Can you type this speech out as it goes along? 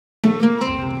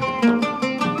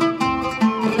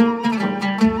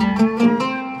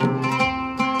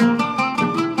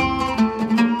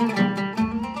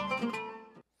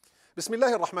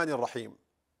Bismillah ar-Rahman ar-Rahim.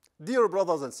 Dear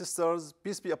brothers and sisters,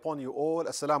 peace be upon you all.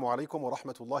 Assalamu alaikum wa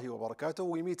rahmatullahi wa barakatuh.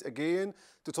 We meet again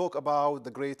to talk about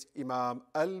the great Imam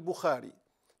Al-Bukhari.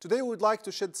 Today we would like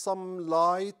to shed some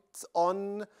light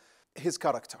on his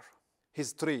character,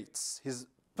 his traits, his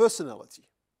personality.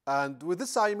 And with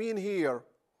this I mean here,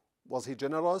 was he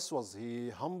generous? Was he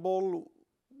humble?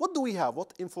 What do we have?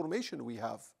 What information we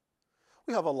have?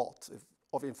 We have a lot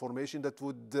of information that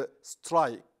would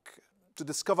strike to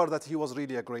discover that he was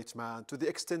really a great man, to the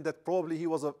extent that probably he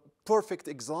was a perfect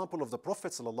example of the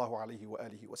Prophet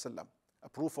ﷺ. A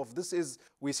proof of this is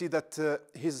we see that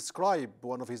his scribe,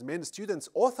 one of his main students,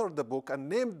 authored the book and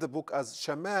named the book as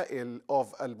Shama'il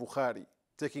of al-Bukhari,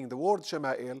 taking the word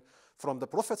Shama'il from the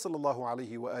Prophet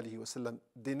ﷺ,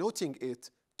 denoting it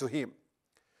to him.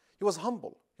 He was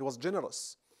humble, he was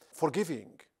generous,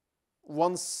 forgiving.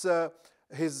 Once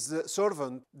his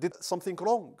servant did something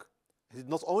wrong, he did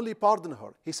not only pardon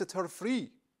her, he set her free,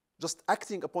 just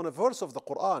acting upon a verse of the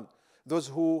Quran. Those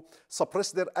who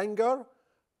suppress their anger,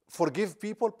 forgive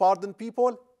people, pardon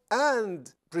people, and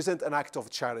present an act of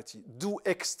charity, do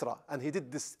extra, and he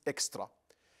did this extra.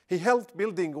 He helped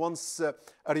building once a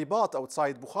ribat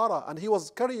outside Bukhara, and he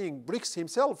was carrying bricks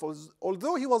himself.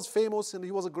 Although he was famous and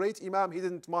he was a great imam, he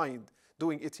didn't mind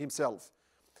doing it himself.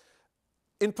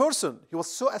 In person, he was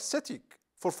so ascetic.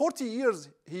 For 40 years,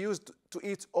 he used to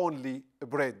eat only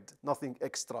bread, nothing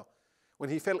extra. When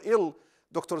he fell ill,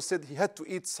 doctors said he had to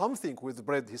eat something with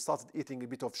bread. He started eating a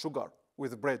bit of sugar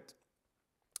with bread.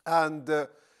 And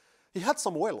he had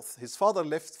some wealth. His father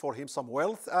left for him some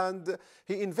wealth, and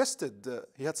he invested.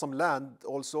 He had some land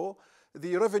also.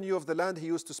 The revenue of the land he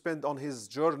used to spend on his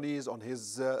journeys, on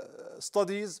his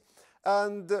studies.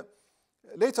 And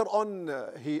later on,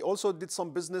 he also did some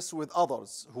business with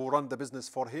others who run the business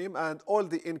for him, and all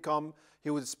the income he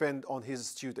would spend on his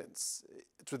students.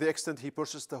 To the extent he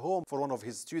purchased a home for one of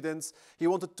his students, he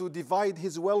wanted to divide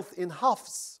his wealth in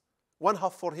halves, one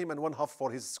half for him and one half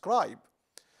for his scribe.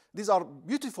 These are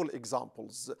beautiful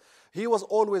examples. He was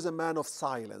always a man of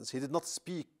silence. He did not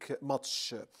speak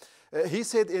much. He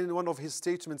said in one of his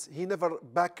statements, he never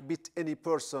backbit any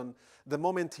person the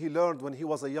moment he learned when he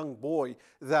was a young boy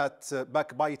that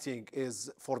backbiting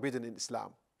is forbidden in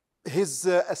Islam. His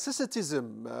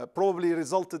asceticism probably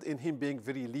resulted in him being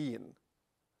very lean.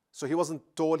 So he wasn't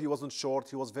tall, he wasn't short,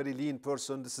 he was a very lean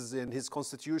person. This is in his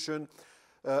constitution.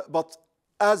 But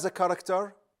as a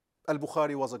character,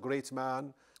 Al-Bukhari was a great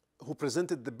man who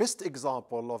presented the best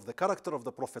example of the character of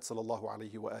the Prophet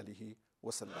ﷺ.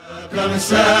 كم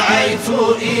سعيت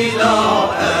إلى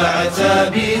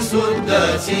أعتاب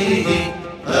سدته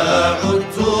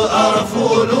فعدت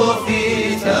أرفل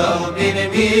في ثوب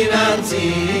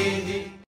بنته